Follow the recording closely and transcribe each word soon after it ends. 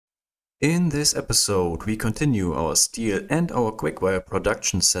In this episode, we continue our steel and our quickwire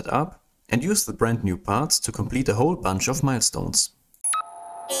production setup and use the brand new parts to complete a whole bunch of milestones.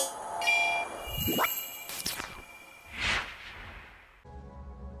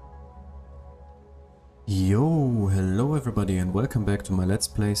 Yo, hello everybody and welcome back to my Let's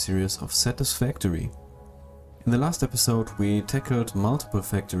Play series of Satisfactory. In the last episode we tackled multiple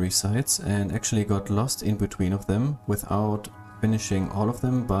factory sites and actually got lost in between of them without finishing all of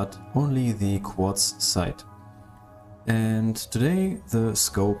them, but only the quartz site. And today the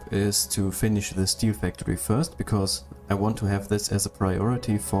scope is to finish the steel factory first, because I want to have this as a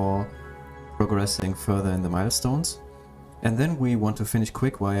priority for progressing further in the milestones. And then we want to finish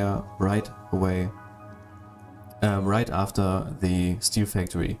quickwire right away, right after the steel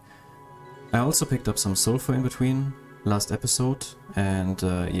factory. I also picked up some sulfur in between last episode and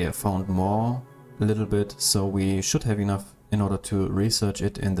yeah, found more a little bit, so we should have enough in order to research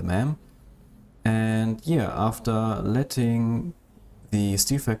it in the MAM. And yeah, after letting the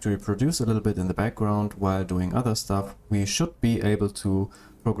steel factory produce a little bit in the background while doing other stuff, we should be able to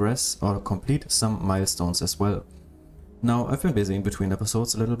progress or complete some milestones as well. Now, I've been busy in between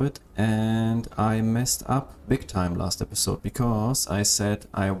episodes a little bit and I messed up big time last episode, because I said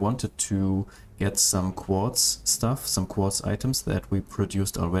I wanted to get some quartz stuff, some quartz items that we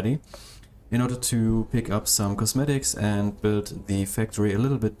produced already, in order to pick up some cosmetics and build the factory a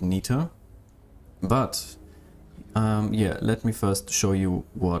little bit neater. But yeah, let me first show you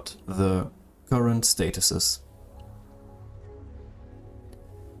what the current status is.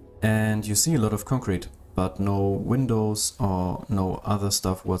 And you see a lot of concrete, but no windows or no other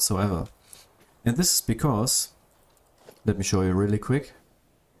stuff whatsoever. And this is because, let me show you really quick.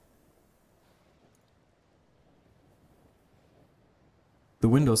 The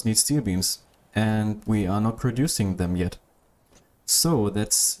windows need steel beams and we are not producing them yet. So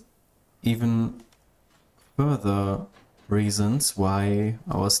that's even further reasons why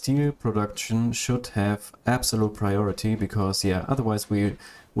our steel production should have absolute priority, because yeah, otherwise we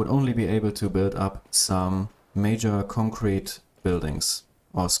would only be able to build up some major concrete buildings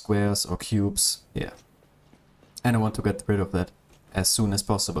or squares or cubes, yeah. And I want to get rid of that as soon as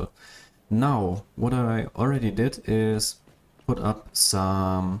possible. Now, what I already did is put up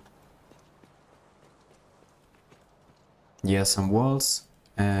some walls,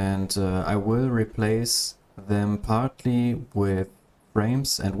 and I will replace them partly with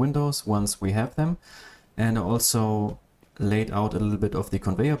frames and windows once we have them. And I also laid out a little bit of the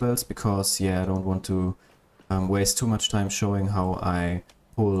conveyor belts, because yeah, I don't want to waste too much time showing how I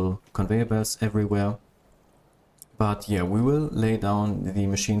pull conveyor belts everywhere. But yeah, we will lay down the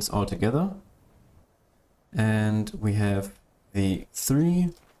machines all together, and we have the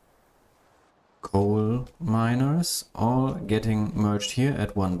 3 coal miners all getting merged here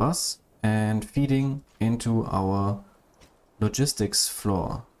at one bus and feeding into our logistics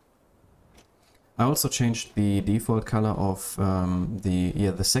floor. I also changed the default color of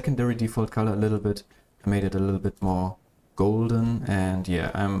the secondary default color a little bit. I made it a little bit more golden, and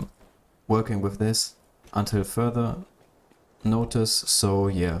yeah, I'm working with this until further notice. So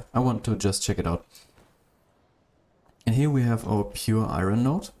yeah, I want to just check it out. And here we have our pure iron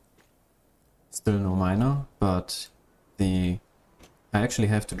node. Still no miner, but I actually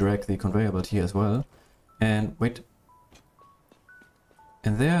have to drag the conveyor belt here as well. And wait.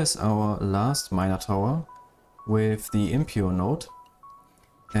 And there's our last miner tower with the impure node.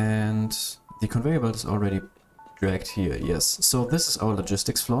 And the conveyor belt is already dragged here, yes. So this is our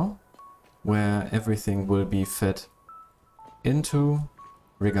logistics floor, where everything will be fed into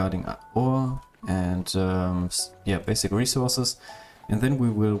regarding ore and yeah, basic resources. And then we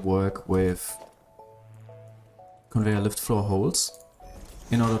will work with conveyor lift floor holes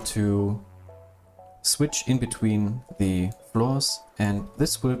in order to switch in between the floors, and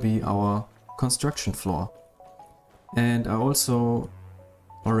this will be our construction floor. And I also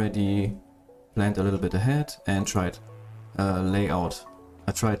already planned a little bit ahead and tried layout.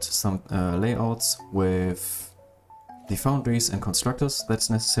 I tried some layouts with the foundries and constructors that's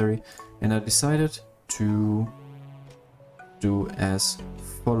necessary, and I decided to do as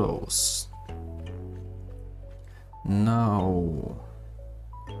follows. Now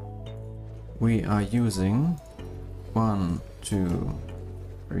we are using 1, 2,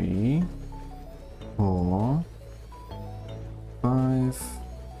 3, 4, 5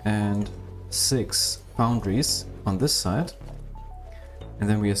 and 6 foundries on this side, and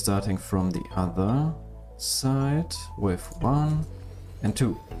then we are starting from the other side with 1 and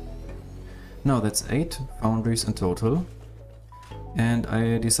 2. Now that's 8 foundries in total, and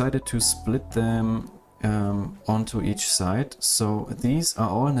I decided to split them onto each side. So these are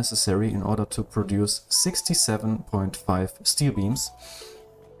all necessary in order to produce 67.5 steel beams.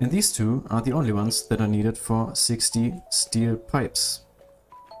 And these two are the only ones that are needed for 60 steel pipes.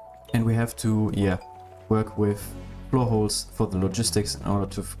 And we have to, work with floor holes for the logistics in order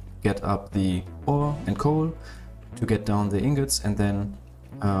to get up the ore and coal, to get down the ingots, and then,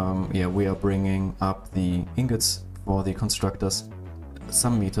 we are bringing up the ingots for the constructors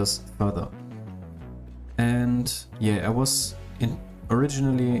some meters further. And I was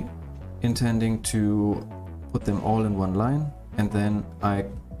originally intending to put them all in one line, and then I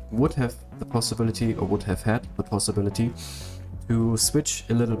would have the possibility, or would have had the possibility, to switch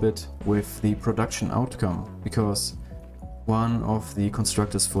a little bit with the production outcome, because one of the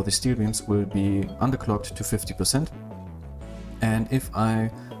constructors for the steel beams will be underclocked to 50%, and if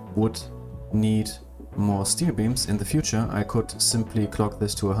I would need more steel beams in the future, I could simply clock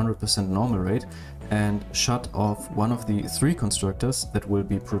this to 100% normal rate and shut off one of the 3 constructors that will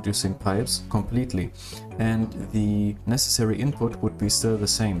be producing pipes completely, and the necessary input would be still the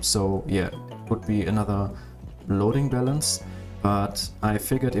same. So it would be another loading balance, but I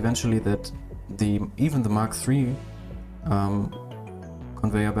figured eventually that even the Mark III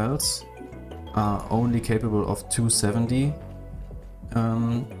conveyor belts are only capable of 270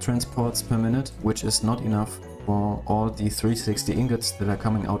 transports per minute, which is not enough for all the 360 ingots that are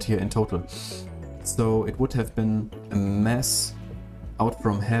coming out here in total. So it would have been a mess out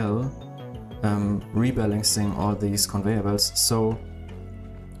from hell, rebalancing all these conveyor belts. So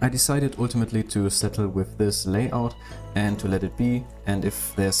I decided ultimately to settle with this layout and to let it be, and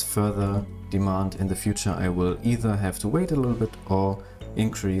if there's further demand in the future, I will either have to wait a little bit or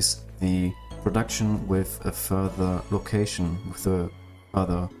increase the production with a further location, with a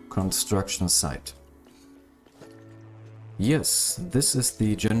further construction site. Yes, this is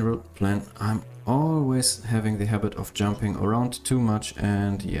the general plan. I'm always having the habit of jumping around too much,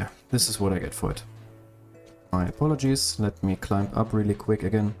 and this is what I get for it. My apologies. Let me climb up really quick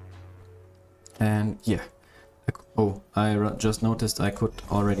again. And I just noticed I could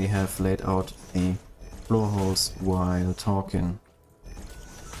already have laid out the floor holes while talking.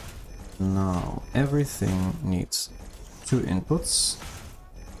 Now everything needs 2 inputs.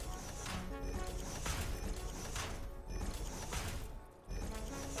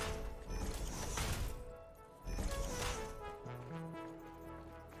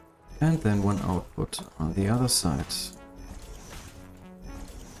 And then 1 output on the other side.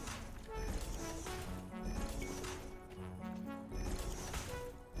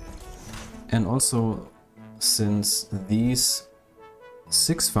 And also, since these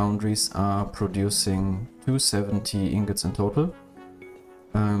 6 foundries are producing 270 ingots in total,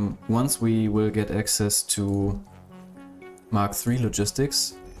 once we will get access to Mark III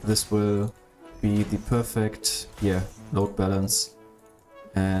logistics, this will be the perfect load balance,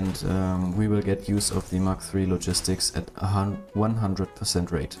 and we will get use of the Mark III logistics at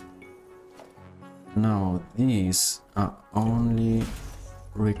 100% rate. Now these are only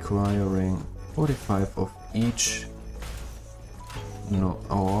requiring 45 of each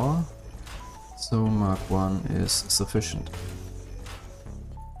ore, so Mark I is sufficient.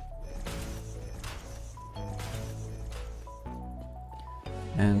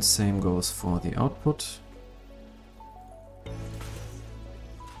 And same goes for the output.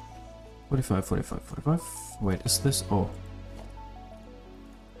 45, 45, 45. Wait, is this? Oh.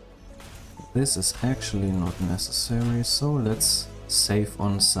 This is actually not necessary, so let's save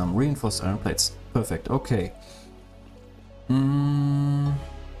on some reinforced iron plates. Perfect, okay.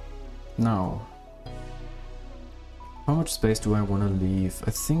 Now, how much space do I want to leave?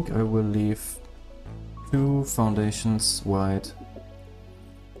 I think I will leave 2 foundations wide,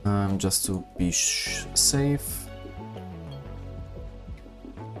 just to be safe.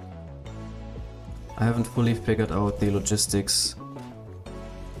 I haven't fully figured out the logistics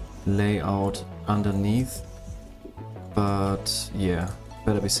layout underneath, but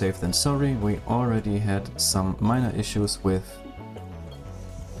better be safe than sorry. We already had some minor issues with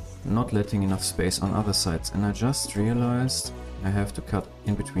not letting enough space on other sides, and I just realized I have to cut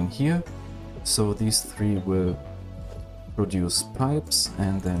in between here, so these 3 will produce pipes,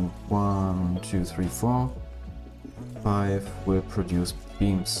 and then 1, 2, 3, 4, 5 will produce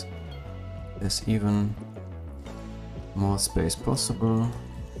beams. There's even more space possible,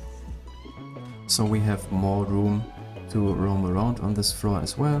 so we have more room to roam around on this floor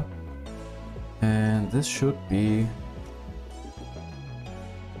as well, and this should be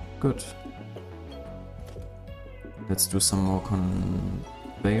good. Let's do some more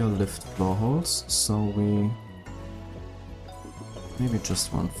conveyor lift floor holes, so we maybe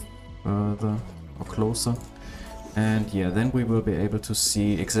just one further or closer. And yeah, then we will be able to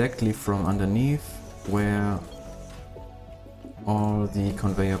see exactly from underneath where all the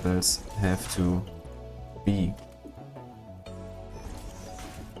conveyor belts have to be.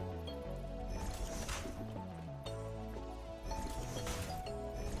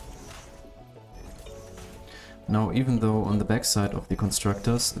 Now, even though on the backside of the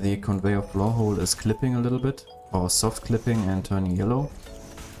constructors the conveyor floor hole is clipping a little bit, or soft clipping and turning yellow,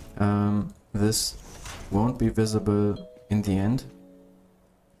 this won't be visible in the end.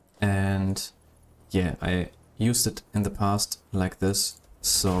 And yeah, I used it in the past like this,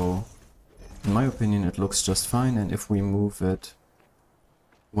 so in my opinion it looks just fine. And if we move it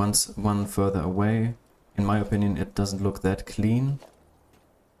one further away, in my opinion it doesn't look that clean.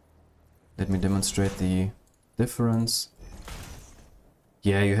 Let me demonstrate the difference.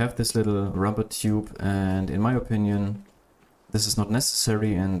 Yeah, you have this little rubber tube, and in my opinion this is not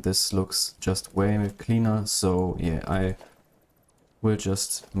necessary, and this looks just way cleaner. So yeah, I will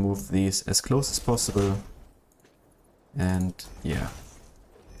just move these as close as possible. And yeah,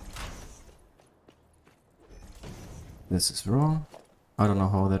 this is wrong. I don't know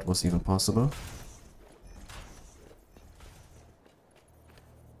how that was even possible.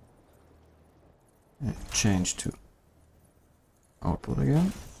 And change to output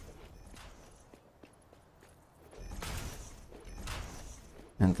again.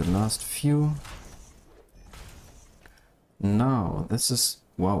 And the last few. Now, this is...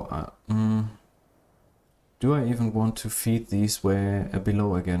 wow. Do I even want to feed these way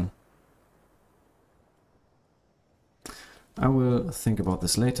below again? I will think about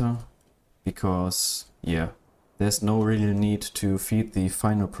this later, because, yeah, there's no real need to feed the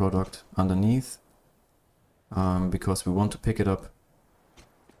final product underneath, because we want to pick it up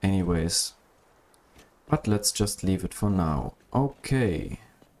anyways. But let's just leave it for now. Okay.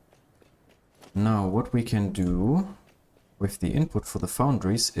 Now, what we can do with the input for the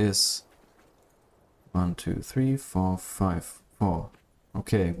foundries is 1, 2, 3, 4, 5, 4.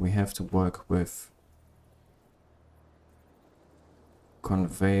 Okay, we have to work with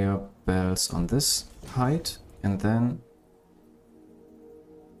conveyor belts on this height, and then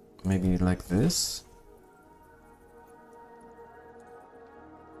maybe like this.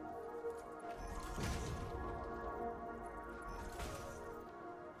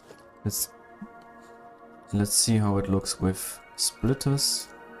 Let's see how it looks with splitters.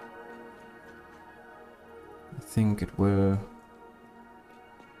 I think it will...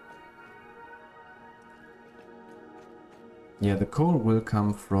 yeah, the coal will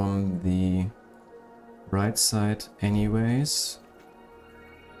come from the right side anyways.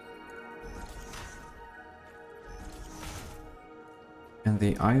 And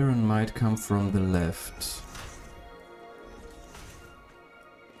the iron might come from the left.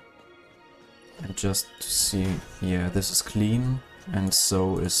 And just to see, yeah, this is clean, and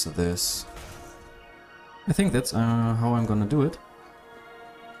so is this. I think that's how I'm gonna do it.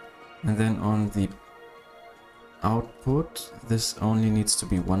 And then on the output, this only needs to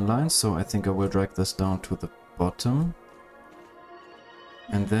be one line, so I think I will drag this down to the bottom.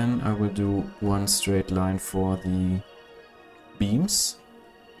 And then I will do one straight line for the beams,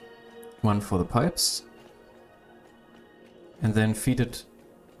 one for the pipes, and then feed it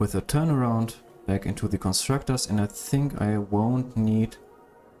with a turnaround back into the constructors. And I think I won't need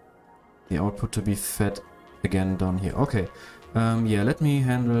the output to be fed again down here. Okay, yeah, let me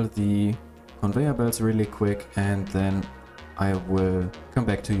handle the conveyor belts really quick, and then I will come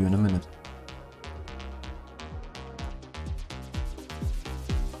back to you in a minute.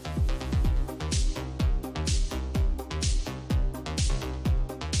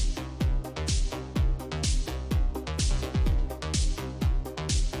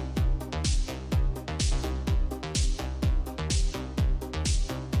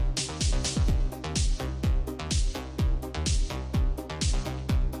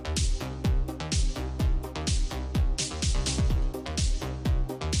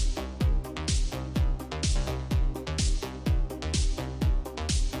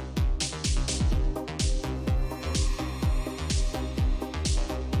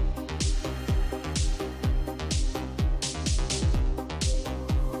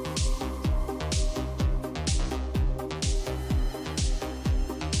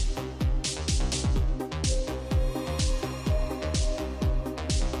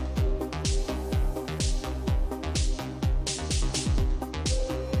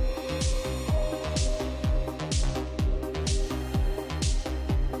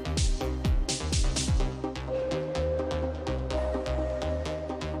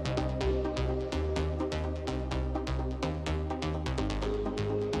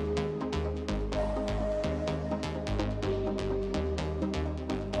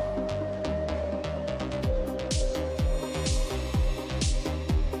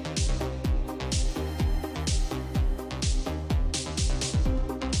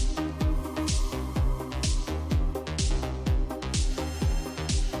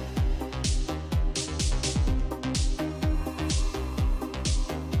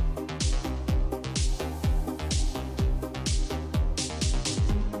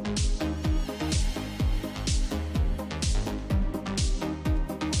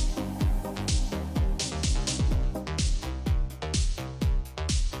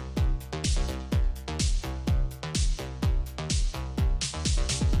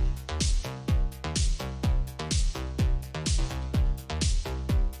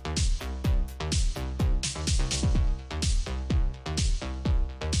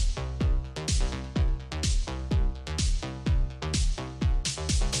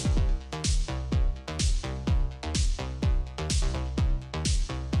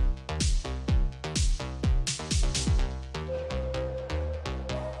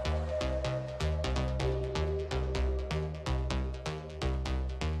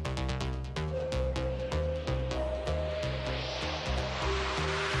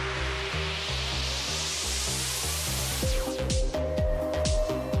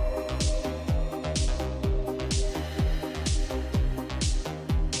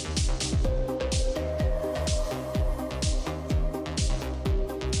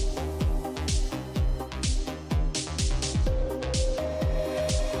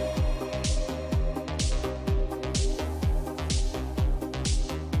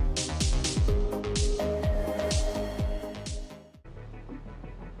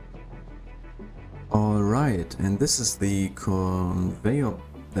 Alright, and this is the conveyor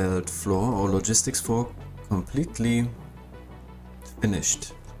belt floor or logistics floor completely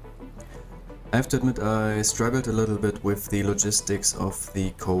finished. I have to admit I struggled a little bit with the logistics of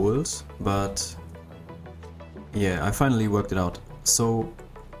the coals, but yeah, I finally worked it out. So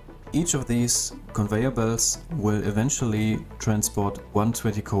each of these conveyor belts will eventually transport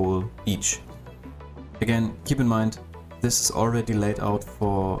 120 coal each. Again, keep in mind, this is already laid out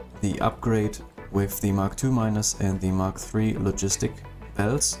for the upgrade with the Mark II miners and the Mark III logistic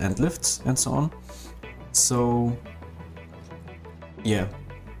belts and lifts and so on. So yeah,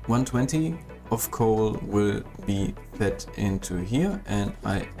 120 of coal will be fed into here, and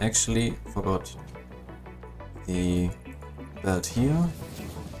I actually forgot the belt here.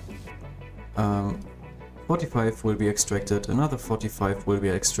 45 will be extracted, another 45 will be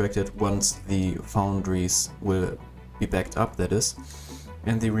extracted once the foundries will be backed up, that is.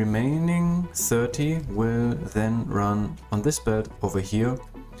 And the remaining 30 will then run on this belt over here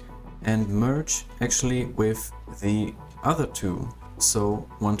and merge actually with the other two. So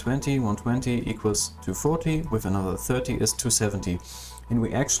 120, 120 equals 240, with another 30 is 270. And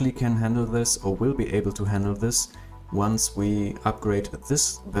we actually can handle this, or will be able to handle this, once we upgrade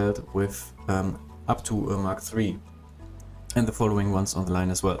this belt with up to a Mark III and the following ones on the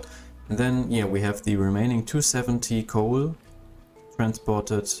line as well. And then yeah, we have the remaining 270 coal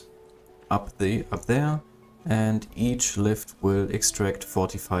transported up there, and each lift will extract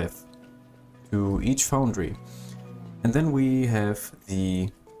 45 to each foundry. And then we have the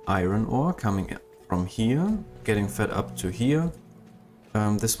iron ore coming from here, getting fed up to here.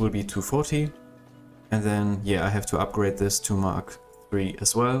 This will be 240. And then, yeah, I have to upgrade this to Mark III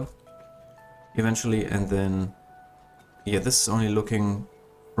as well, eventually. And then, yeah, this is only looking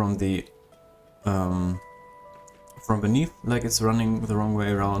from the, from beneath, like it's running the wrong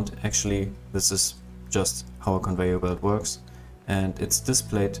way around. Actually, this is just how a conveyor belt works. And it's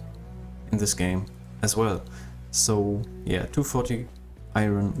displayed in this game as well. So, yeah, 240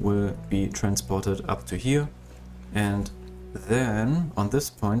 iron will be transported up to here. And then on this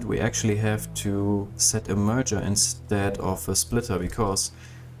point we actually have to set a merger instead of a splitter, because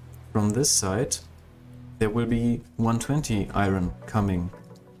from this side there will be 120 iron coming,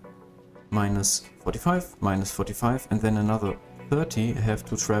 minus 45, and then another 30 have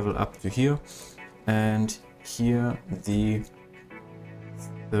to travel up to here, and here the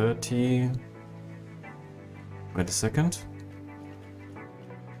 30, wait a second,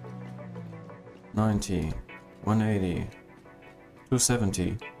 90, 180,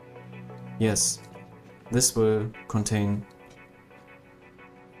 270. Yes, this will contain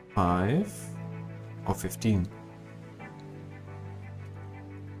 5 or 15.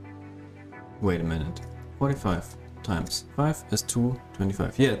 Wait a minute. 45 times 5 is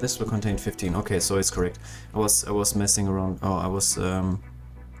 225. Yeah, this will contain 15. Okay, so it's correct. I was messing around. Oh, I was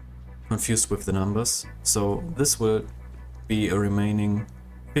confused with the numbers. So this will be a remaining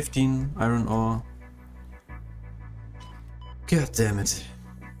 15 iron ore. God damn it.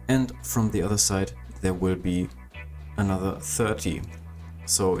 And from the other side there will be another 30.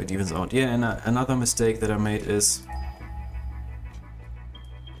 So it evens out. Yeah, and another mistake that I made is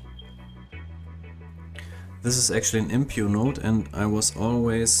this is actually an impure node, and I was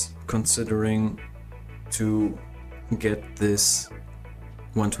always considering to get this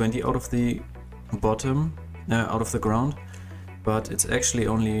 120 out of the bottom, out of the ground, but it's actually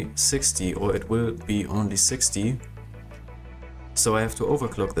only 60, or it will be only 60. So I have to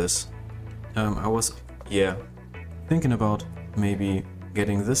overclock this. I was, yeah, thinking about maybe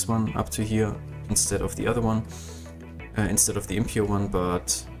getting this one up to here instead of the other one, instead of the impure one,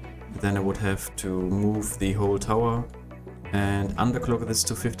 but then I would have to move the whole tower and underclock this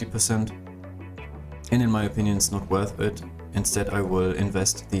to 50%. And in my opinion it's not worth it. Instead I will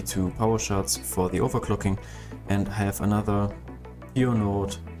invest the 2 power shards for the overclocking and have another pure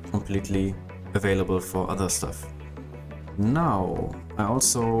node completely available for other stuff. Now, I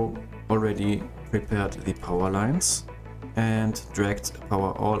also already prepared the power lines and dragged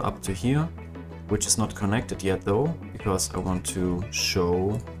power all up to here, which is not connected yet though, because I want to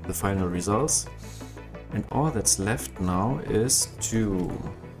show the final results. And all that's left now is to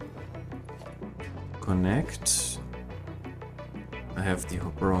connect. I have the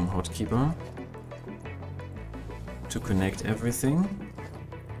wrong hotkeeper to connect everything.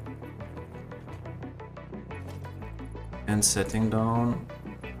 And setting down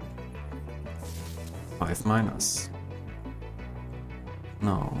 5 miners.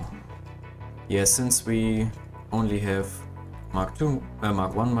 Now, yeah, since we only have Mark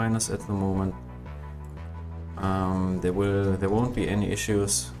 1 miners at the moment, there won't be any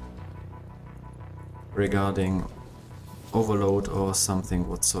issues regarding overload or something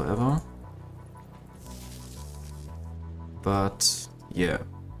whatsoever. But yeah,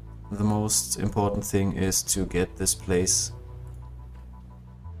 the most important thing is to get this place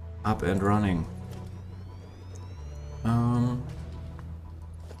up and running.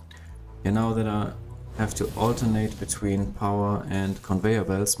 Yeah, now that I have to alternate between power and conveyor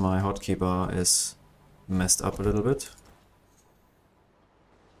belts, my hotkey bar is messed up a little bit.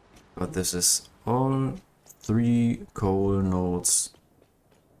 But this is all 3 coal nodes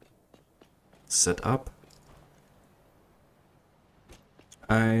set up.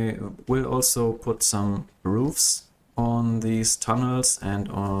 I will also put some roofs on these tunnels,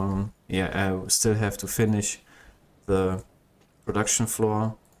 and yeah, I still have to finish the production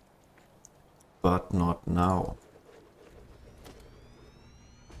floor, but not now.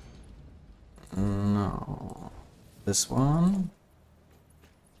 No, this one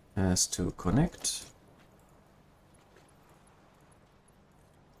has to connect.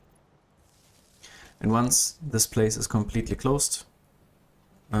 And once this place is completely closed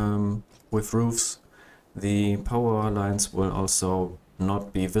with roofs, the power lines will also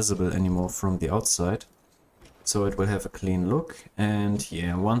not be visible anymore from the outside. So it will have a clean look. And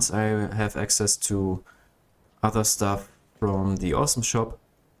yeah, once I have access to other stuff from the Awesome Shop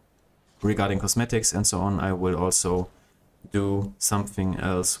regarding cosmetics and so on, I will also do something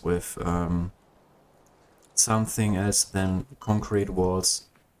else with something else than concrete walls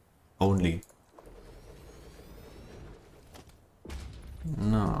only.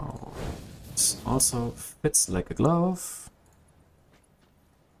 Now, it also fits like a glove.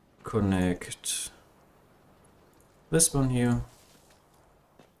 Connect this one here.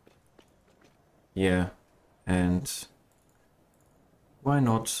 Yeah, and why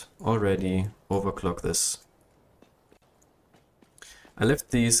not already overclock this? I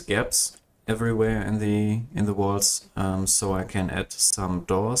left these gaps everywhere in the walls, so I can add some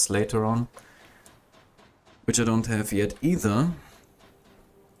doors later on, which I don't have yet either.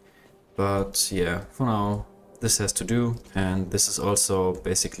 But yeah, for now this has to do, and this is also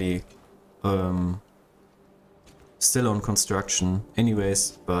basically still on construction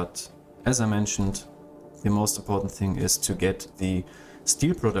anyways, but as I mentioned, the most important thing is to get the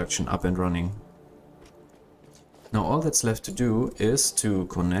steel production up and running. Now all that's left to do is to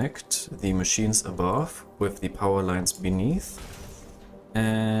connect the machines above with the power lines beneath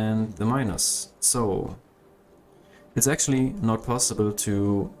and the miners. So it's actually not possible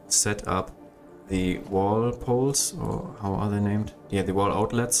to set up the wall poles, or how are they named? Yeah, the wall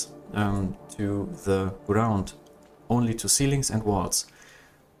outlets to the ground, only to ceilings and walls.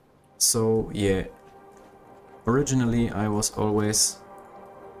 So yeah, originally I was always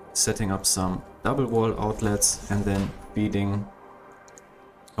setting up some double wall outlets and then feeding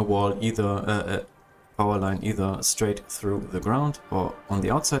a wall either a power line either straight through the ground or on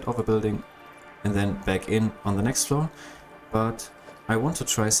the outside of a building and then back in on the next floor. But I want to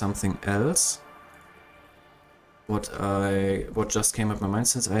try something else. What just came up my mind,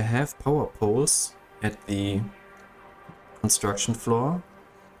 since I have power poles at the construction floor,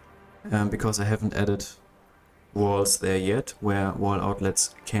 because I haven't added walls there yet where wall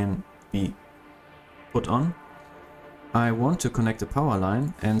outlets can be put on. I want to connect a power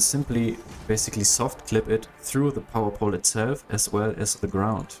line and simply basically soft clip it through the power pole itself as well as the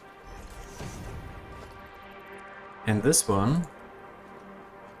ground. And this one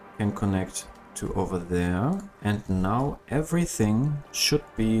can connect to over there, and now everything should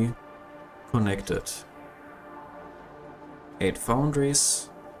be connected. 8 foundries,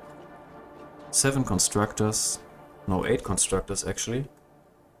 7 constructors, no 8 constructors actually,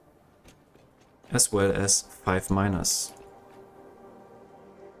 as well as 5 miners.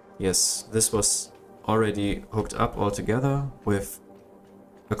 Yes, this was already hooked up all together with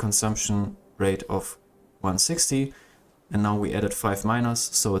a consumption rate of 160, and now we added 5 miners,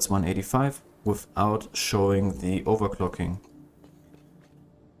 so it's 185 without showing the overclocking.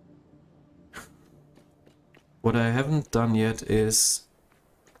 What I haven't done yet is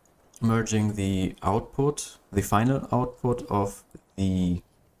merging the output, the final output of the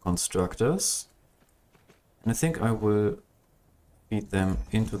constructors. And I think I will feed them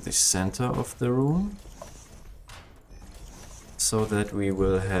into the center of the room, so that we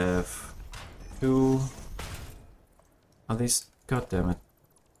will have 2... Are these... God damn it.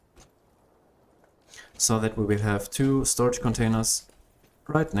 So that we will have 2 storage containers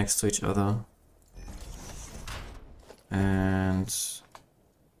right next to each other. And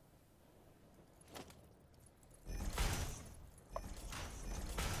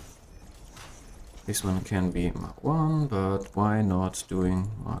This one can be Mark 1, but why not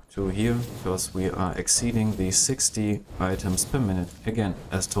doing Mark 2 here? Because we are exceeding the 60 items per minute, again,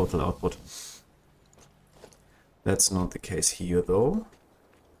 as total output. That's not the case here, though.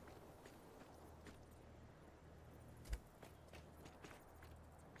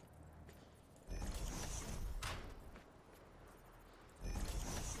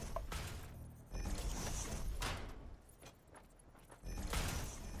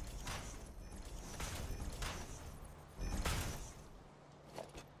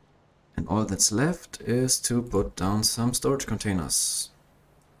 And all that's left is to put down some storage containers.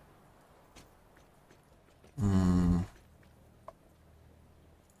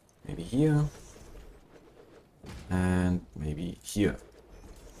 Maybe here. And maybe here.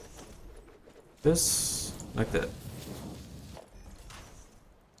 This, like that.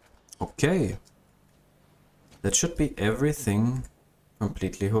 Okay. That should be everything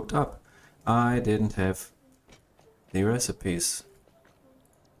completely hooked up. I didn't have the recipes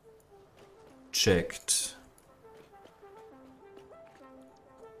checked.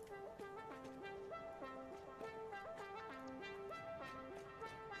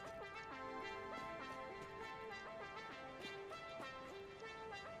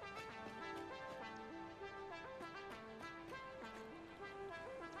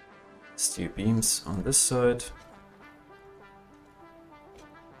 Steel beams on this side.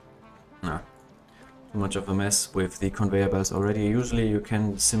 Nah, too much of a mess with the conveyor belts already. Usually you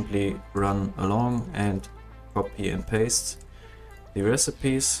can simply run along and copy and paste the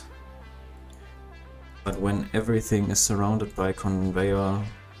recipes. But when everything is surrounded by conveyor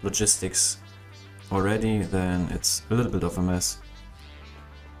logistics already, then it's a little bit of a mess.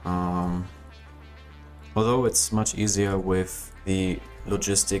 Although it's much easier with the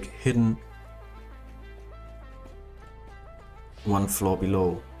logistic hidden one floor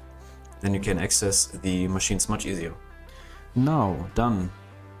below, then you can access the machines much easier. Now, done.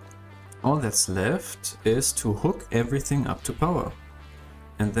 All that's left is to hook everything up to power.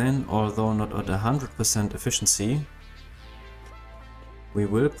 And then, although not at 100% efficiency, we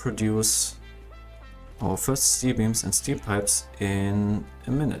will produce our first steel beams and steel pipes in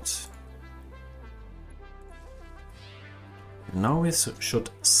a minute. Now we should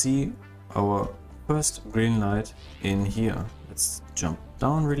see our first green light in here. Let's jump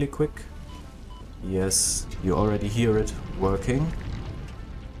down really quick. Yes, you already hear it working.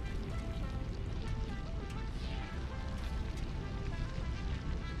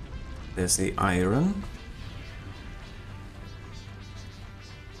 There's the iron.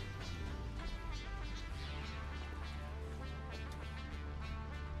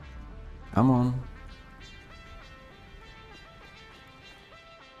 Come on.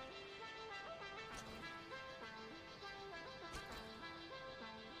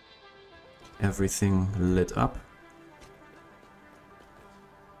 Everything lit up.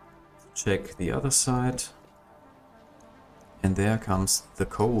 Check the other side. And there comes the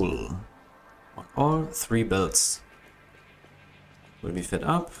coal. All 3 belts will be fed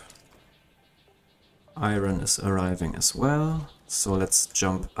up. Iron is arriving as well. So let's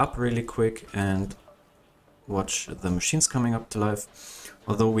jump up really quick and watch the machines coming up to life.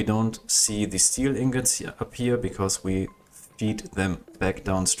 Although we don't see the steel ingots up here because we feed them back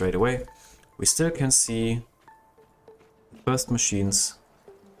down straight away, we still can see the first machines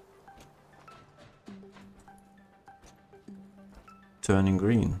turning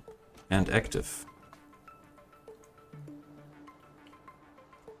green and active.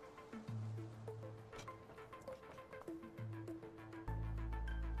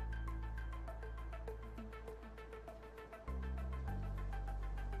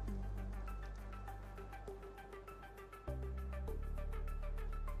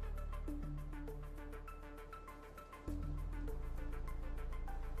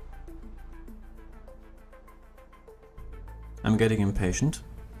 I'm getting impatient.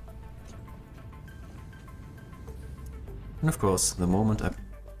 And of course, the moment I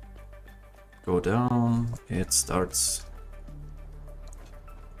go down, it starts.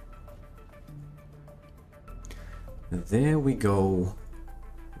 There we go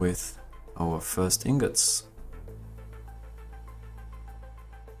with our first ingots.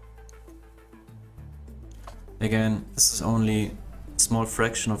 Again, this is only a small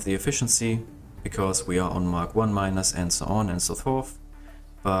fraction of the efficiency, because we are on Mark 1 minus and so on and so forth.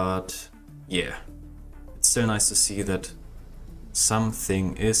 But yeah, it's still nice to see that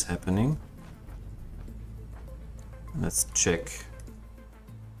something is happening. Let's check.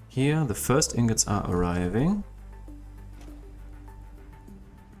 Here the first ingots are arriving.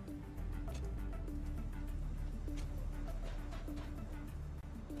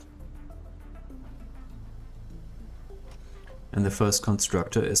 And the first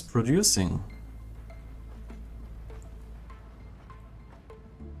constructor is producing.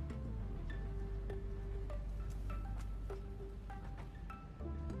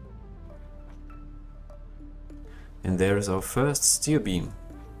 And there is our first steel beam.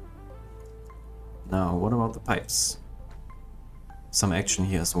 Now, what about the pipes? Some action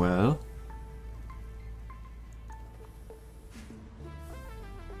here as well.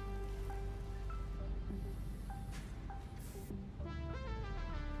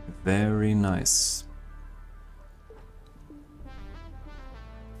 Very nice.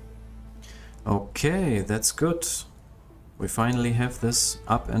 Okay, that's good. We finally have this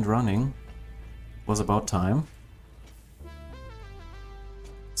up and running. Was about time.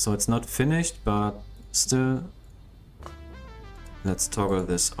 So it's not finished, but still, let's toggle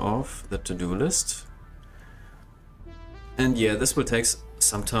this off the to-do list. And yeah, this will take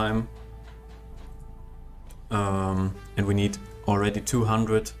some time. And we need already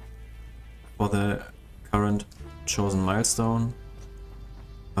 200 for the current chosen milestone.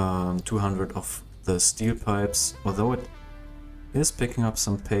 200 of the steel pipes, although it is picking up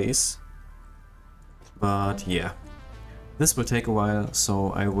some pace. But yeah. This will take a while,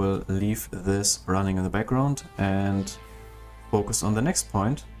 so I will leave this running in the background and focus on the next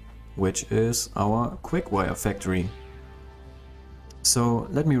point, which is our quickwire factory. So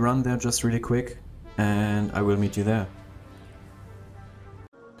let me run there just really quick and I will meet you there.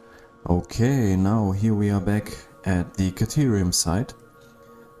 Okay, now here we are back at the Caterium site,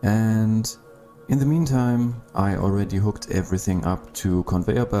 and in the meantime I already hooked everything up to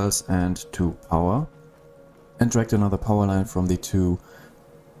conveyor belts and to power. And dragged another power line from the two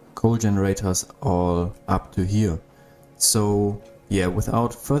coal generators all up to here. So yeah,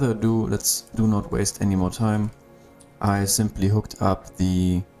 without further ado, let's do not waste any more time. I simply hooked up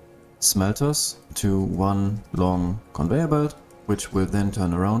the smelters to one long conveyor belt, which will then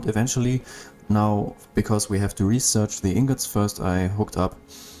turn around eventually. Now, because we have to research the ingots first, I hooked up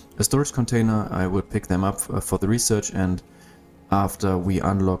a storage container. I will pick them up for the research, and after we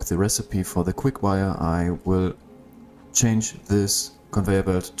unlock the recipe for the quickwire, I will change this conveyor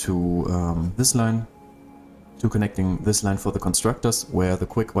belt to this line, to connecting this line for the constructors, where the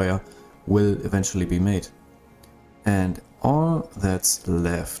quickwire will eventually be made. And all that's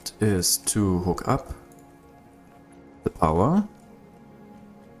left is to hook up the power,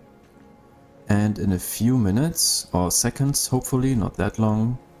 and in a few minutes or seconds, hopefully not that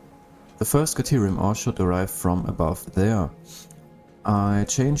long, the first Caterium ore should arrive from above there. I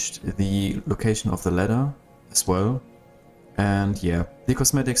changed the location of the ladder as well, and yeah, the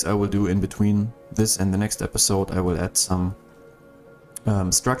cosmetics I will do in between this and the next episode. I will add some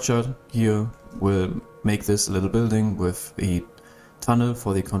structure here, will make this a little building with a tunnel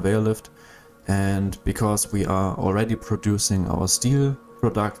for the conveyor lift, and because we are already producing our steel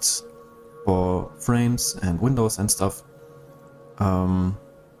products for frames and windows and stuff,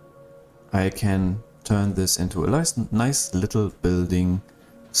 I can turn this into a nice little building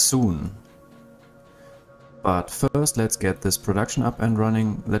soon. But first, let's get this production up and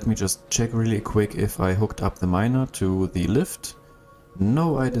running. Let me just check really quick if I hooked up the miner to the lift.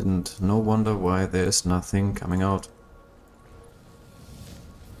 No, I didn't. No wonder why there is nothing coming out.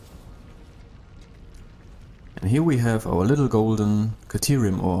 And here we have our little golden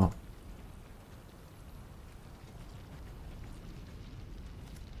Caterium ore.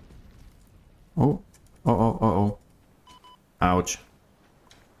 Oh. Oh. Ouch.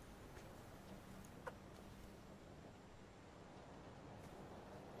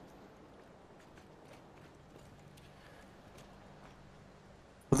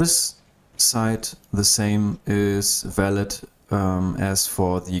 For this side, the same is valid as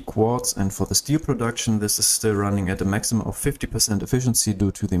for the quartz, and for the steel production this is still running at a maximum of 50% efficiency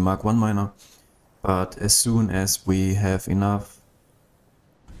due to the Mark I miner. But as soon as we have enough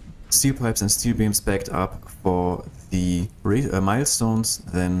steel pipes and steel beams backed up for the milestones,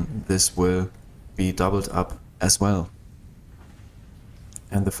 then this will be doubled up as well.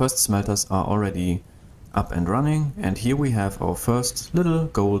 And the first smelters are already up and running, and here we have our first little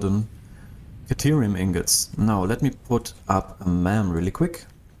golden Caterium ingots. Now let me put up a MAM really quick,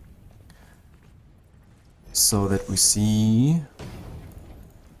 so that we see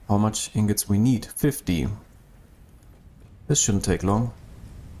how much ingots we need. 50. This shouldn't take long.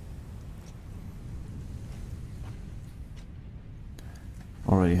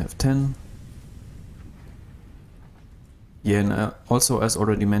 Already have 10. Yeah, and also, as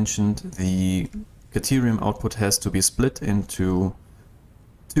already mentioned, the Caterium output has to be split into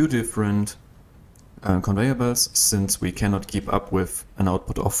two different conveyor belts, since we cannot keep up with an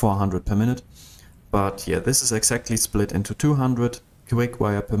output of 400 per minute. But yeah, this is exactly split into 200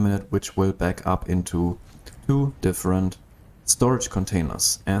 quickwire per minute, which will back up into 2 different storage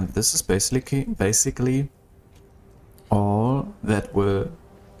containers. And this is basically all that will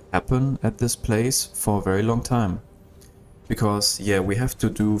happen at this place for a very long time. Because yeah, we have to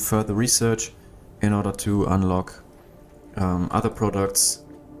do further research in order to unlock other products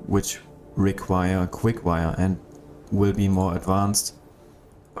which require quickwire and will be more advanced.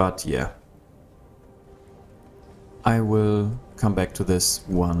 But yeah, I will come back to this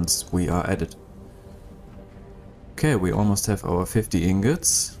once we are at it. Okay, we almost have our 50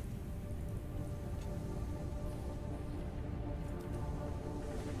 ingots.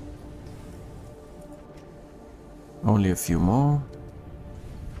 Only a few more.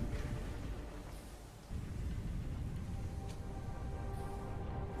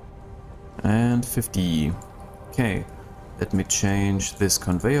 And 50. Okay, let me change this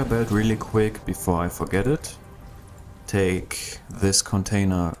conveyor belt really quick before I forget it. Take this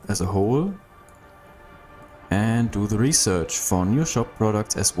container as a whole and do the research for new shop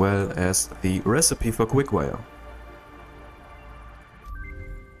products as well as the recipe for quickwire.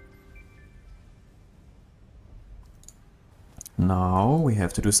 Now we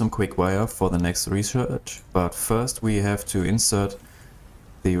have to do some quickwire for the next research, but first we have to insert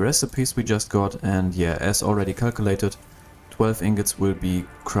the recipes we just got, and yeah, as already calculated, 12 ingots will be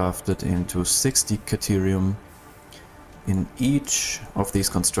crafted into 60 caterium in each of these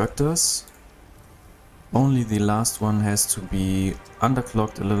constructors. Only the last one has to be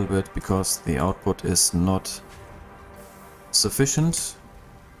underclocked a little bit because the output is not sufficient,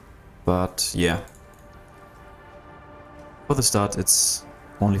 but yeah. For the start it's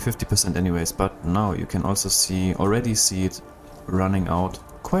only 50% anyways, but now you can also already see it running out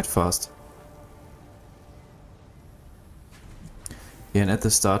quite fast. Yeah, and at the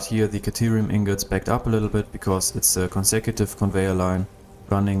start here the caterium ingots backed up a little bit because it's a consecutive conveyor line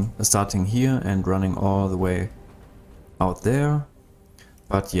starting here and running all the way out there.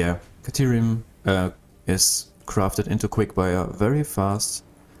 But yeah, caterium is crafted into quickwire very fast,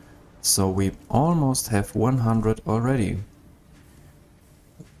 so we almost have 100 already.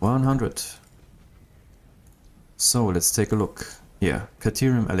 100. So let's take a look. Yeah,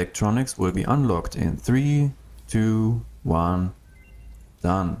 caterium electronics will be unlocked in 3, 2, 1,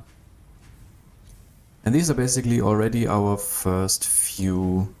 done. And these are basically already our first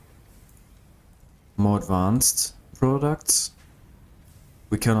few more advanced products.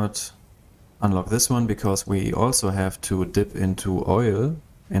 We cannot unlock this one because we also have to dip into oil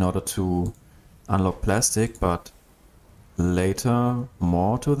in order to unlock plastic, but later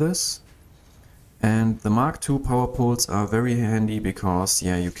more to this. And the Mark II power poles are very handy because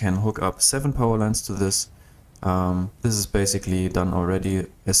yeah, you can hook up 7 power lines to this. This is basically done already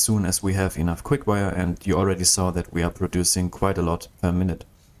as soon as we have enough quickwire, and you already saw that we are producing quite a lot per minute.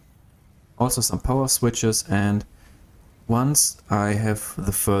 Also some power switches, and once I have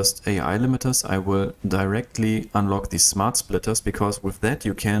the first AI limiters I will directly unlock these smart splitters, because with that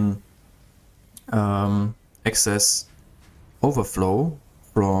you can access overflow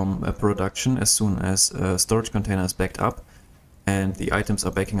from a production as soon as a storage container is backed up and the items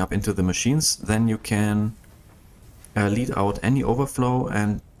are backing up into the machines. Then you can lead out any overflow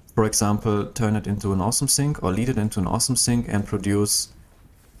and, for example, turn it into an awesome sink or lead it into an awesome sink and produce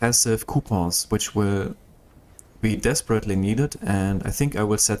passive coupons, which will be desperately needed. And I think I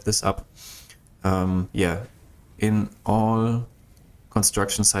will set this up yeah, in all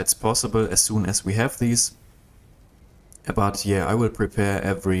construction sites possible as soon as we have these. But yeah, I will prepare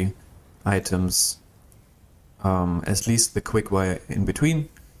every items, at least the quickwire in between,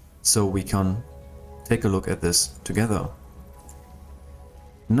 so we can take a look at this together.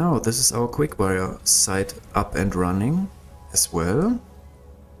 Now this is our quickwire site up and running as well.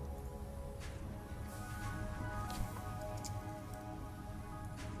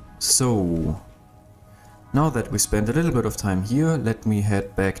 So now that we spent a little bit of time here, let me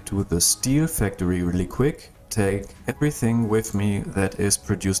head back to the steel factory really quick. Take everything with me that is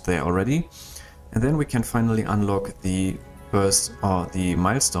produced there already, and then we can finally unlock the first the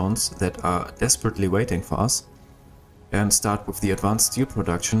milestones that are desperately waiting for us, and start with the advanced steel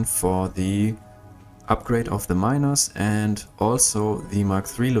production for the upgrade of the miners and also the Mark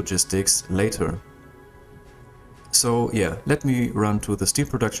III logistics later. So yeah, let me run to the steel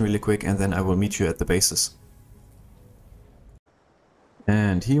production really quick and then I will meet you at the bases.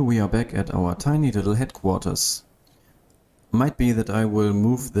 And here we are back at our tiny little headquarters. Might be that I will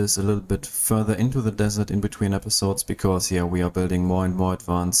move this a little bit further into the desert in between episodes, because yeah, we are building more and more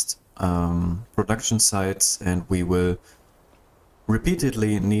advanced production sites, and we will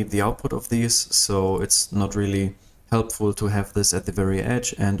repeatedly need the output of these, so it's not really helpful to have this at the very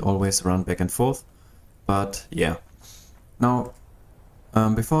edge and always run back and forth. But yeah. Now,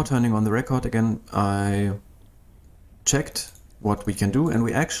 before turning on the record again, I checked what we can do, and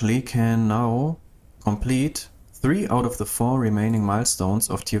we actually can now complete 3 out of the 4 remaining milestones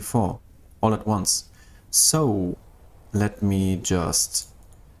of tier 4 all at once. So let me just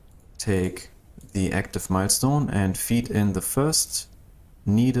take the active milestone and feed in the first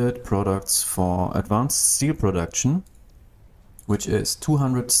needed products for advanced steel production, which is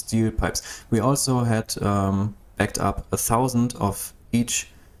 200 steel pipes. We also had backed up 1,000 of each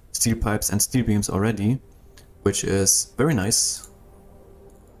steel pipes and steel beams already, which is very nice.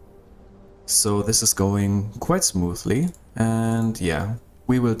 So this is going quite smoothly, and yeah,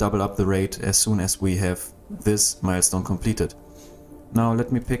 we will double up the rate as soon as we have this milestone completed. Now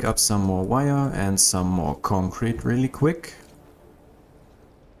let me pick up some more wire and some more concrete really quick.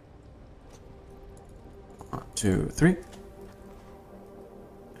 1, 2, 3.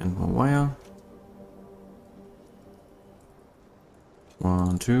 And more wire.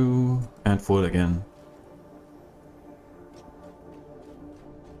 1, 2, and full again.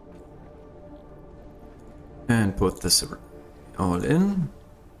 And put this all in.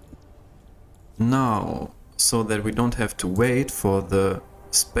 Now, so that we don't have to wait for the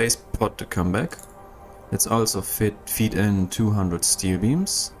space pod to come back, let's also feed in 200 steel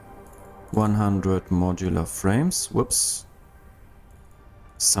beams, 100 modular frames, whoops,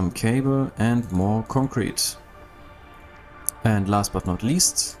 some cable and more concrete. And last but not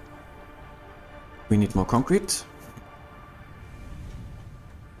least, we need more concrete.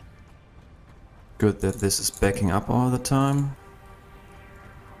 Good that this is backing up all the time.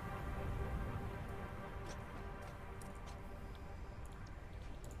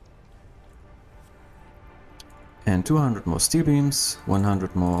 And 200 more steel beams,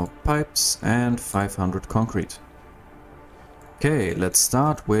 100 more pipes and 500 concrete. Okay, let's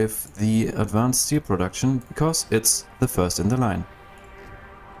start with the advanced steel production because it's the first in the line.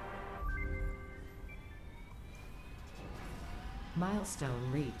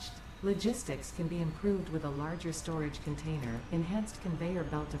 Milestone reached. Logistics can be improved with a larger storage container, enhanced conveyor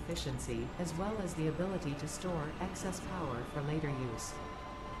belt efficiency, as well as the ability to store excess power for later use.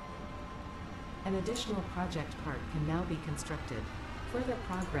 An additional project part can now be constructed. Further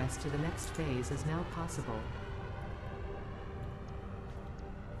progress to the next phase is now possible.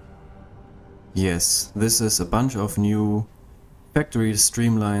 Yes, this is a bunch of new factory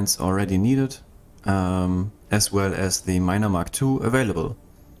streamlines already needed, as well as the Miner Mark II available.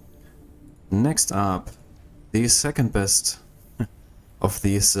 Next up, the second best of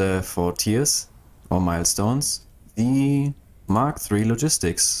these 4 tiers or milestones, the Mark III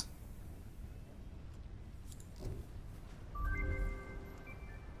logistics.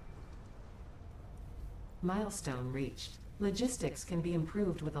 Milestone reached. Logistics can be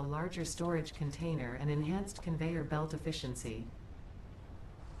improved with a larger storage container and enhanced conveyor belt efficiency.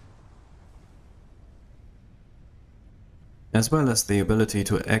 As well as the ability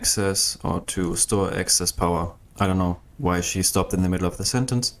to access or to store excess power. I don't know why she stopped in the middle of the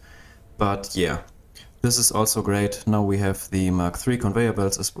sentence, but yeah. This is also great. Now we have the Mark III conveyor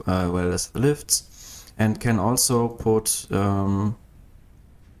belts as well as the lifts, and can also put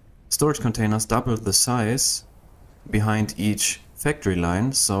storage containers double the size behind each factory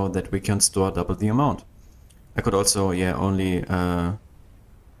line so that we can store double the amount. I could also, yeah, only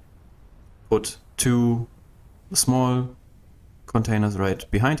put 2 small containers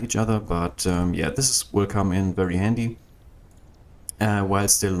right behind each other, but yeah, will come in very handy while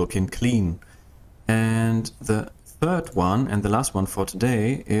still looking clean. And the third one and the last one for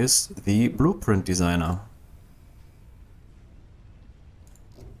today is the blueprint designer.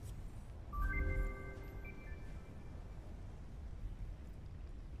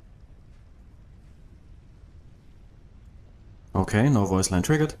 Okay, no voice line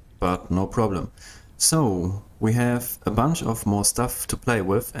triggered, but no problem. So, we have a bunch of more stuff to play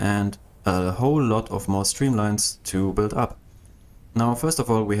with and a whole lot of more streamlines to build up. Now, first of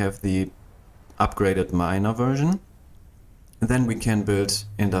all, we have the upgraded miner version. Then we can build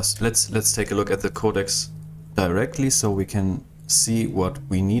let's take a look at the codex directly so we can see what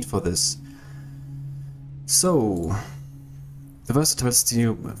we need for this. So, the versatile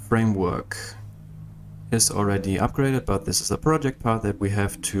steel framework is already upgraded, but this is a project part that we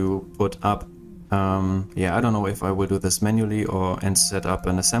have to put up. Yeah, I don't know if I will do this manually and set up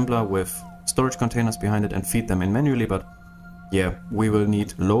an assembler with storage containers behind it and feed them in manually, but yeah, we will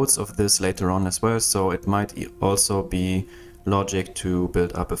need loads of this later on as well, so it might also be logic to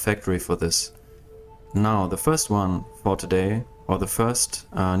build up a factory for this. Now, the first one for today or the first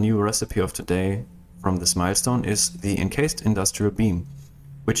new recipe of today from this milestone is the encased industrial beam,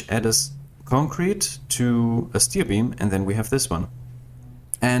 which adds concrete to a steel beam, and then we have this one.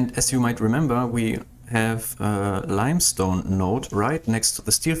 And as you might remember, we have a limestone node right next to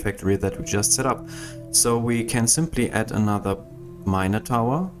the steel factory that we just set up. So we can simply add another miner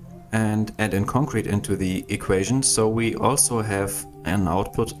tower and add in concrete into the equation. So we also have an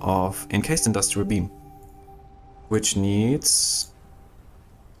output of encased industrial beam, which needs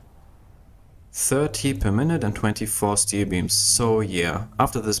 30 per minute and 24 steel beams. So yeah,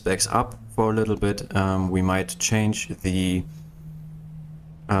 after this backs up for a little bit, we might change the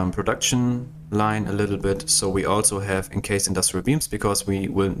production line a little bit, so we also have encased industrial beams, because we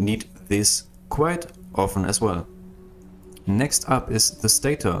will need this quite often as well. Next up is the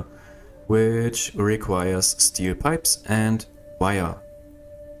stator, which requires steel pipes and wire.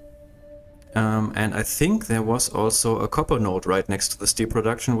 And I think there was also a copper node right next to the steel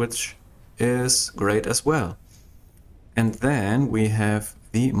production, which is great as well. And then we have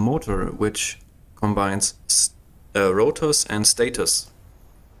the motor, which combines rotors and stators.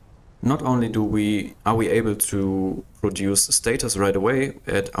 Not only are we able to produce stators right away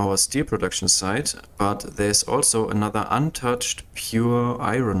at our steel production site, but there's also another untouched pure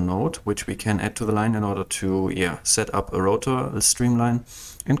iron node which we can add to the line in order to set up a rotor streamline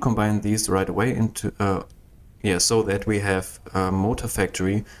and combine these right away into so that we have a motor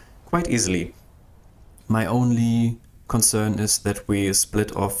factory quite easily. My only concern is that we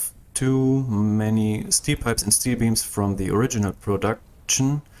split off too many steel pipes and steel beams from the original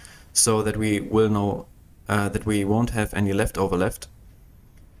production, so that we will know that we won't have any leftover left.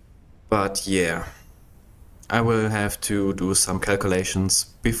 But yeah, I will have to do some calculations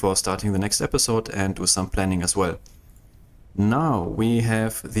before starting the next episode and do some planning as well. Now we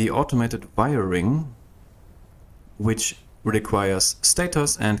have the automated wiring, which requires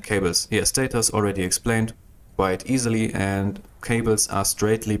stators and cables. Yeah, stators already explained quite easily, and cables are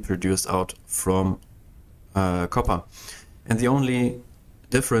straightly produced out from copper. And the only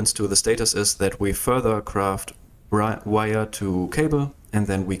difference to the stators is that we further craft wire to cable, and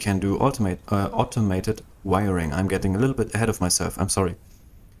then we can do automated wiring. I'm getting a little bit ahead of myself, I'm sorry.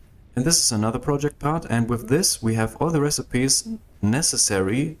 And this is another project part, and with this we have all the recipes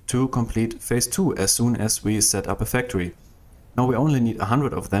necessary to complete phase 2 as soon as we set up a factory. Now we only need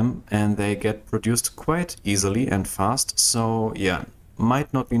 100 of them, and they get produced quite easily and fast, so yeah,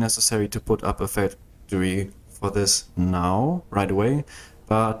 might not be necessary to put up a factory for this now, right away,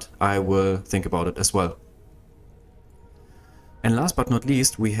 but I will think about it as well. And last but not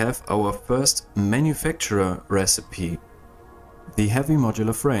least, we have our first manufacturer recipe, the heavy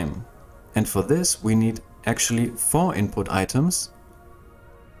modular frame. And for this we need actually 4 input items: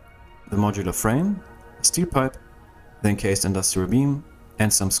 the modular frame, steel pipe, the encased industrial beam,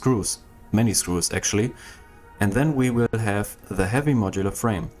 and some screws, many screws actually, and then we will have the heavy modular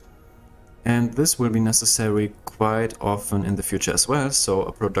frame. And this will be necessary quite often in the future as well, so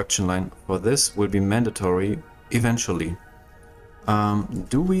a production line for this will be mandatory eventually.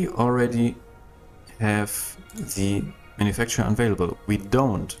 Do we already have the manufacturer available? We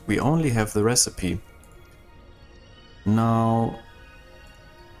don't, we only have the recipe. Now,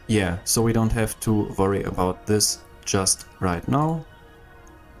 yeah, so we don't have to worry about this just right now.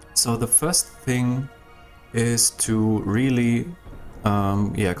 So the first thing is to really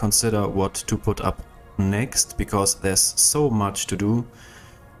consider what to put up next, because there's so much to do.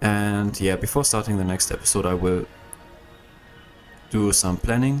 And yeah, before starting the next episode I will do some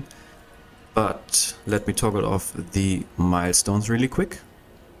planning, but let me toggle off the milestones really quick.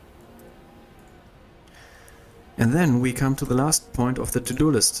 And then we come to the last point of the to-do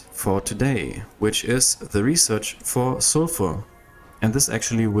list for today, which is the research for sulfur. And this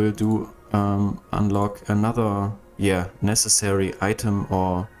actually will unlock another necessary item,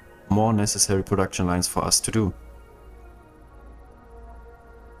 or more necessary production lines for us to do.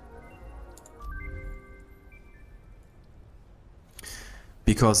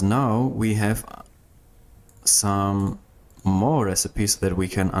 Because now we have some more recipes that we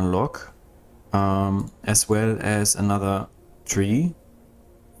can unlock, as well as another tree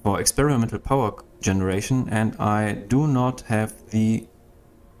for experimental power generation, and I do not have the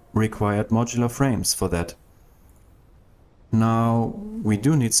required modular frames for that. Now we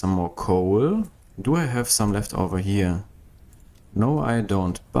do need some more coal. Do I have some left over here? No, I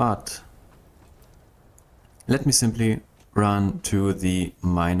don't, but let me simply run to the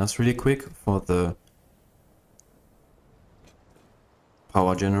miners really quick for the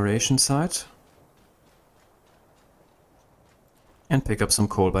power generation side and pick up some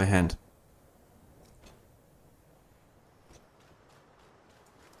coal by hand.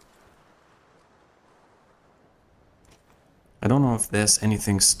 don't know if there's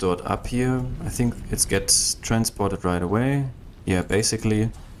anything stored up here. I think it gets transported right away. Yeah, basically.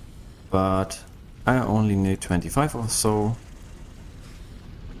 But I only need 25 or so.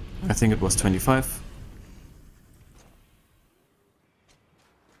 I think it was 25.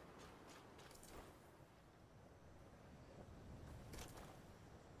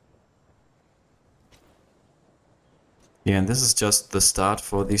 Yeah, and this is just the start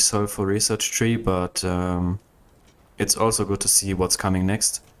for the sulfur research tree, but it's also good to see what's coming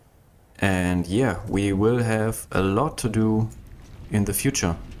next. And yeah, we will have a lot to do in the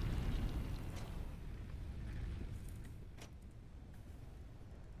future.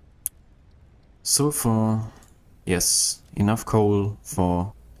 Sulfur, yes, enough coal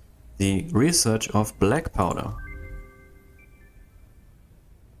for the research of black powder.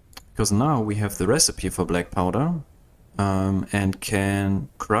 Because now we have the recipe for black powder and can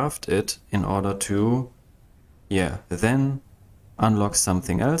craft it in order to, yeah, then unlock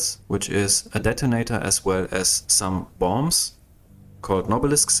something else, which is a detonator as well as some bombs called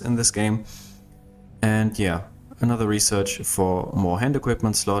nobelisks in this game. And yeah, another research for more hand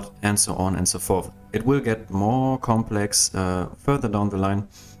equipment slot and so on and so forth. It will get more complex further down the line,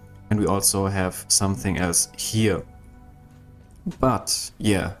 and we also have something else here. But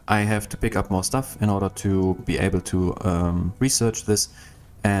yeah, I have to pick up more stuff in order to be able to research this,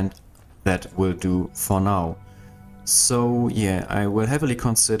 and that will do for now. So yeah, I will heavily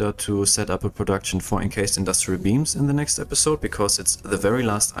consider to set up a production for encased industrial beams in the next episode, because it's the very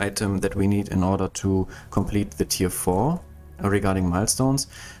last item that we need in order to complete the tier 4 regarding milestones.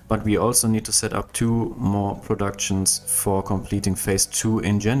 But we also need to set up 2 more productions for completing phase 2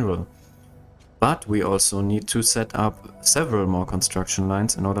 in general. But we also need to set up several more construction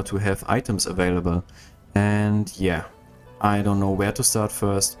lines in order to have items available. And yeah, I don't know where to start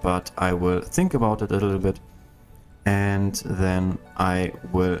first, but I will think about it a little bit. And then I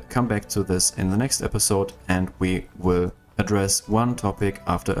will come back to this in the next episode, and we will address one topic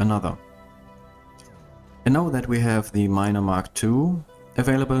after another. And now that we have the miner Mark II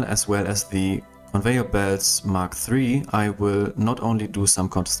available as well as the conveyor belts Mark III, I will not only do some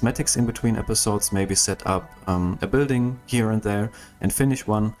cosmetics in between episodes, maybe set up a building here and there and finish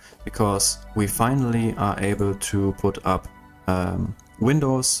one, because we finally are able to put up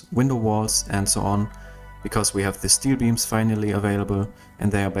windows, window walls and so on, because we have the steel beams finally available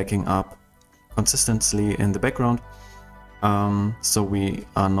and they are backing up consistently in the background. So we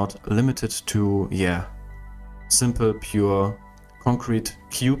are not limited to, yeah, simple pure concrete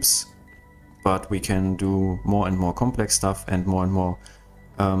cubes, but we can do more and more complex stuff and more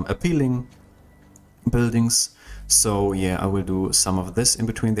appealing buildings. So yeah, I will do some of this in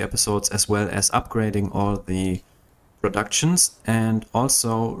between the episodes, as well as upgrading all the productions and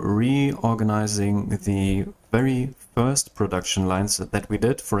also reorganizing the very first production lines that we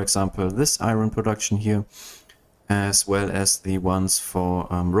did. For example, this iron production here, as well as the ones for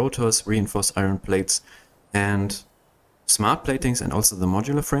rotors, reinforced iron plates and smart platings, and also the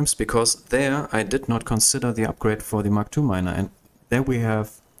modular frames, because there I did not consider the upgrade for the Mark II miner, and there we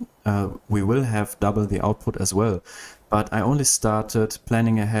will have double the output as well. But I only started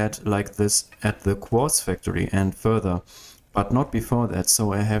planning ahead like this at the quartz factory and further, but not before that,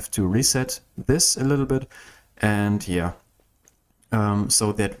 so I have to reset this a little bit, and yeah,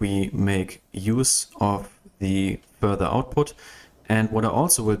 so that we make use of the further output. And what I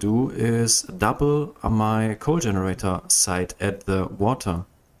also will do is double my coal generator site at the water,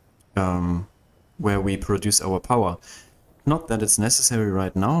 where we produce our power. Not that it's necessary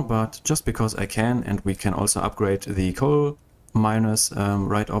right now, but just because I can, and we can also upgrade the coal miners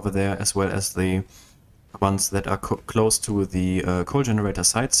right over there, as well as the ones that are close to the coal generator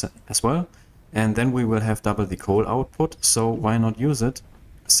sites as well. And then we will have double the coal output, so why not use it,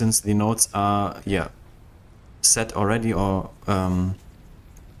 since the nodes are, yeah, set already or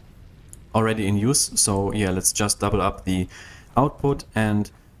already in use. So yeah, let's just double up the output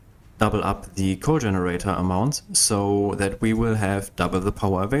and double up the coal generator amount, so that we will have double the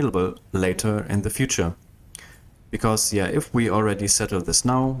power available later in the future. Because yeah, if we already settle this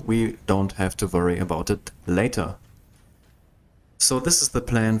now, we don't have to worry about it later. So this is the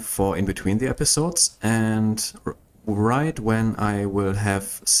plan for in between the episodes, and right when I will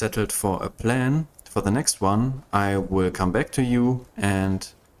have settled for a plan for the next one, I will come back to you and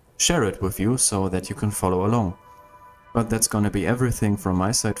share it with you so that you can follow along. But that's gonna be everything from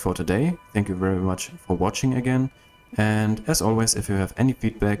my side for today. Thank you very much for watching again. And as always, if you have any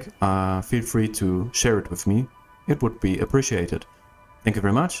feedback, feel free to share it with me. It would be appreciated. Thank you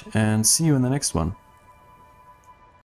very much, and see you in the next one.